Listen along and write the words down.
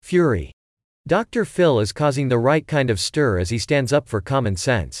Furey. Dr. Phil is causing the right kind of stir as he stands up for common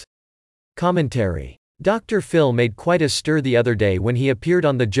sense. Commentary. Dr. Phil made quite a stir the other day when he appeared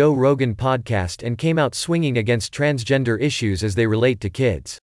on the Joe Rogan podcast and came out swinging against transgender issues as they relate to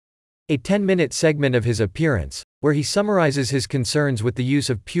kids. A 10-minute segment of his appearance, where he summarizes his concerns with the use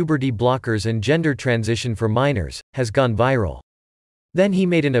of puberty blockers and gender transition for minors, has gone viral. Then he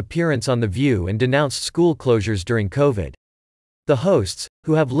made an appearance on The View and denounced school closures during COVID. The hosts,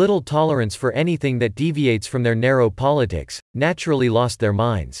 who have little tolerance for anything that deviates from their narrow politics, naturally lost their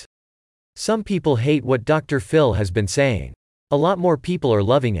minds. Some people hate what Dr. Phil has been saying. A lot more people are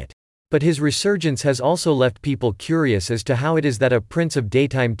loving it. But his resurgence has also left people curious as to how it is that a prince of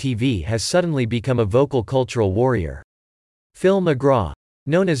daytime TV has suddenly become a vocal cultural warrior. Phil McGraw,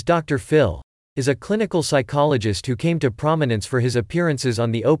 known as Dr. Phil, is a clinical psychologist who came to prominence for his appearances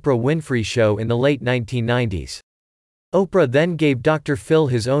on The Oprah Winfrey Show in the late 1990s. Oprah then gave Dr. Phil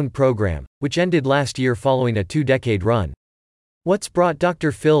his own program, which ended last year following a 2-decade run. What's brought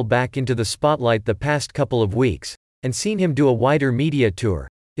Dr. Phil back into the spotlight the past couple of weeks, and seen him do a wider media tour,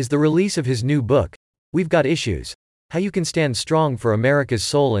 is the release of his new book, We've Got Issues: How You Can Stand Strong for America's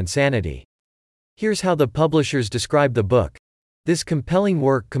Soul and Sanity. Here's how the publishers describe the book. This compelling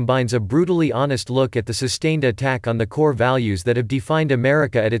work combines a brutally honest look at the sustained attack on the core values that have defined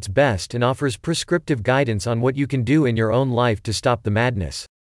America at its best and offers prescriptive guidance on what you can do in your own life to stop the madness.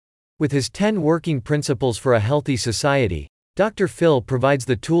 With his 10 working principles for a healthy society, Dr. Phil provides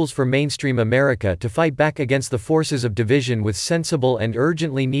the tools for mainstream America to fight back against the forces of division with sensible and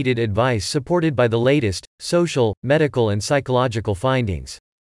urgently needed advice supported by the latest social, medical, and psychological findings.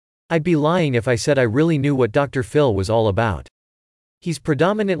 I'd be lying if I said I really knew what Dr. Phil was all about. He's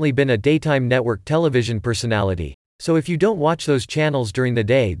predominantly been a daytime network television personality, so if you don't watch those channels during the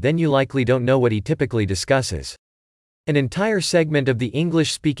day, then you likely don't know what he typically discusses. An entire segment of the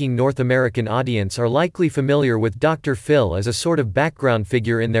English-speaking North American audience are likely familiar with Dr. Phil as a sort of background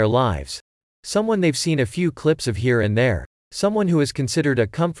figure in their lives. Someone they've seen a few clips of here and there. Someone who is considered a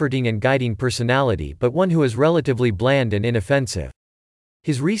comforting and guiding personality, but one who is relatively bland and inoffensive.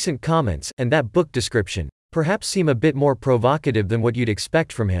 His recent comments, and that book description, perhaps seem a bit more provocative than what you'd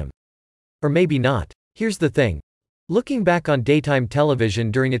expect from him. Or maybe not. Here's the thing. Looking back on daytime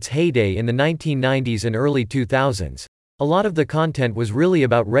television during its heyday in the 1990s and early 2000s, a lot of the content was really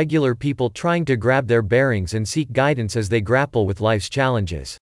about regular people trying to grab their bearings and seek guidance as they grapple with life's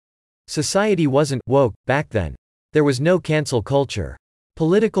challenges. Society wasn't woke back then. There was no cancel culture.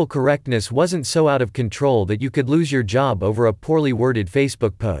 Political correctness wasn't so out of control that you could lose your job over a poorly worded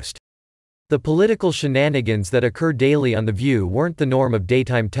Facebook post. The political shenanigans that occur daily on The View weren't the norm of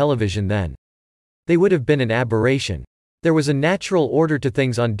daytime television then. They would have been an aberration. There was a natural order to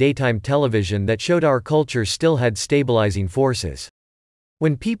things on daytime television that showed our culture still had stabilizing forces.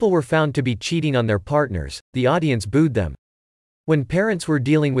 When people were found to be cheating on their partners, the audience booed them. When parents were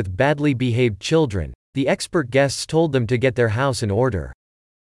dealing with badly behaved children, the expert guests told them to get their house in order.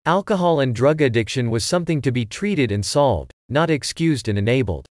 Alcohol and drug addiction was something to be treated and solved, not excused and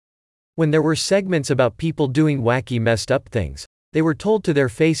enabled. When there were segments about people doing wacky messed up things, they were told to their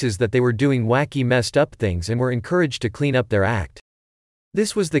faces that they were doing wacky messed up things and were encouraged to clean up their act.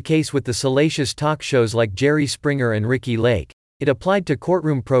 This was the case with the salacious talk shows like Jerry Springer and Ricky Lake. It applied to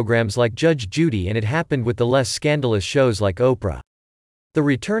courtroom programs like Judge Judy, and it happened with the less scandalous shows like Oprah. The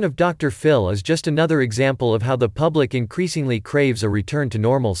return of Dr. Phil is just another example of how the public increasingly craves a return to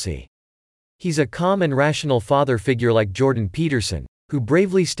normalcy. He's a calm and rational father figure like Jordan Peterson, who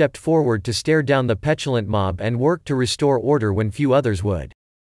bravely stepped forward to stare down the petulant mob and work to restore order when few others would.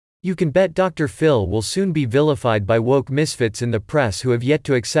 You can bet Dr. Phil will soon be vilified by woke misfits in the press who have yet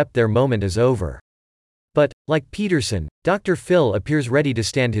to accept their moment is over. But, like Peterson, Dr. Phil appears ready to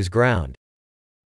stand his ground.